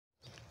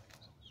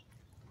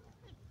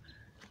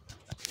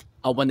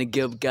I want to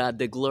give God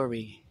the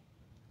glory.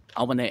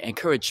 I want to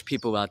encourage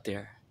people out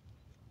there.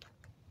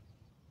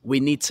 We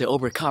need to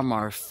overcome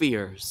our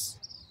fears.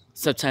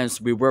 Sometimes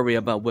we worry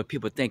about what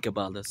people think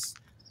about us.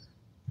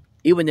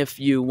 Even if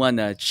you want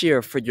to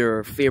cheer for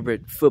your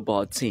favorite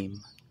football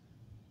team,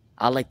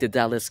 I like the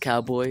Dallas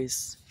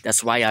Cowboys.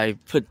 That's why I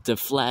put the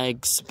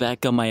flags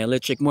back on my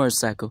electric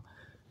motorcycle.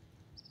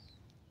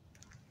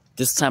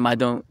 This time I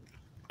don't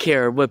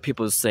care what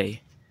people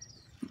say.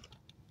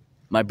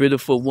 My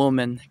beautiful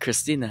woman,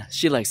 Christina,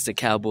 she likes the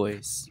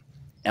Cowboys.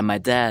 And my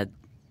dad,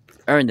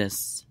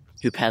 Ernest,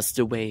 who passed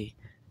away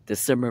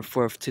December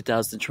 4th,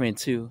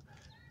 2022.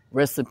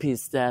 Rest in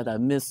peace, Dad. I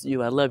miss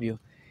you. I love you.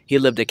 He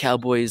loved the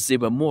Cowboys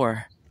even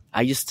more.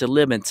 I used to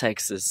live in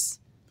Texas.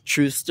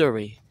 True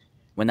story.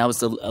 When I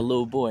was a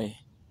little boy.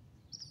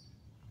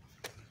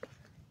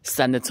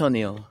 San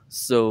Antonio.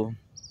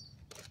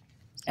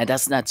 And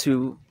that's not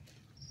too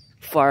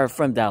far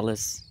from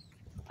Dallas.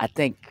 I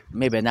think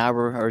maybe an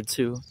hour or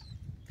two.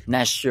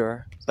 Not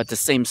sure, but the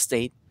same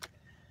state.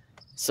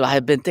 So I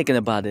have been thinking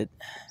about it.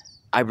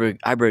 I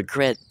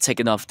regret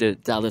taking off the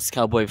Dallas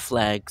Cowboy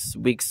flags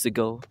weeks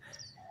ago.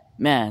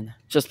 Man,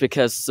 just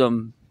because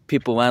some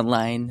people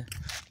online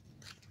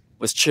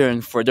was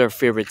cheering for their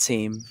favorite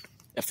team.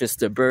 If it's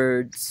the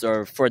Birds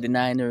or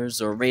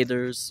 49ers or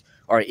Raiders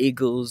or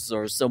Eagles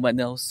or someone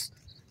else,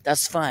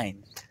 that's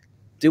fine.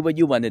 Do what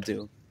you want to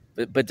do.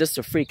 But this is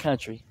a free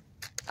country.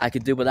 I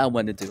can do what I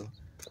want to do.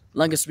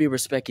 Long as we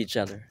respect each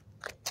other.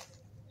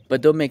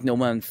 But don't make no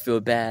one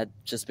feel bad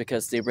just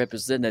because they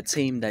represent a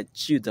team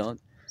that you don't.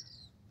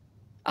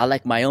 I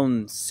like my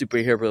own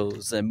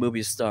superheroes and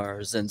movie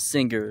stars and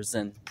singers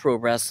and pro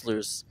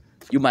wrestlers.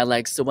 You might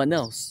like someone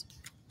else.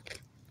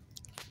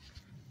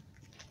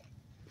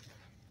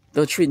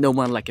 Don't treat no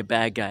one like a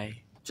bad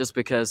guy just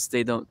because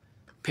they don't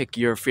pick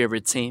your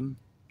favorite team.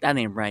 That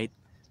ain't right.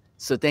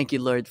 So thank you,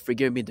 Lord, for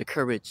giving me the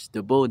courage,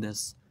 the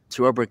boldness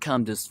to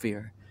overcome this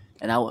fear.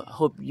 And I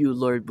hope you,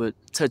 Lord, would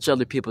touch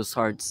other people's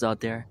hearts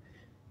out there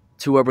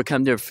to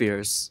overcome their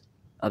fears.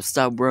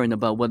 Stop worrying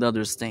about what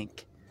others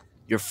think.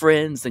 Your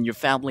friends and your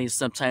family is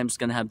sometimes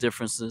going to have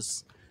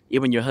differences.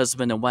 Even your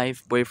husband and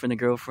wife, boyfriend and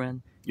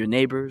girlfriend, your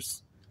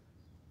neighbors,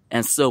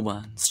 and so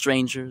on,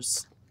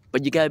 strangers.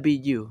 But you got to be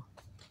you.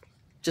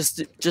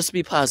 Just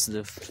be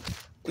positive.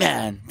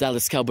 Man,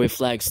 Dallas Cowboy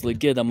flags look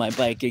good on my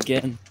bike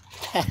again.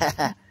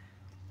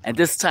 And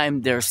this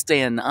time they're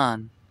staying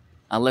on.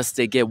 Unless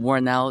they get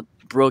worn out,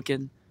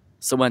 broken,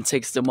 someone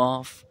takes them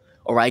off,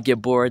 or I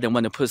get bored and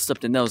want to put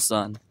something else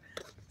on.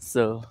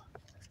 So,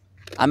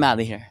 I'm out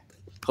of here.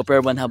 Hope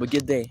everyone have a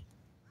good day.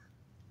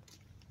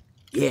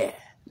 Yeah,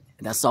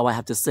 and that's all I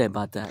have to say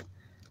about that.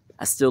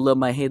 I still love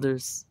my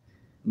haters.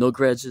 No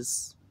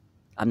grudges.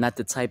 I'm not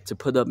the type to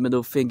put up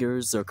middle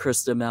fingers or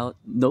curse them out.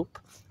 Nope.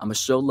 I'ma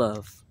show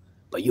love.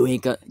 But you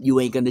ain't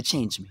gonna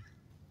change me.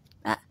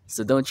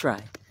 So don't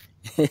try.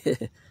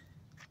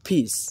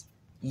 Peace,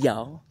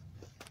 y'all.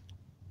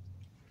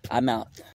 I'm out.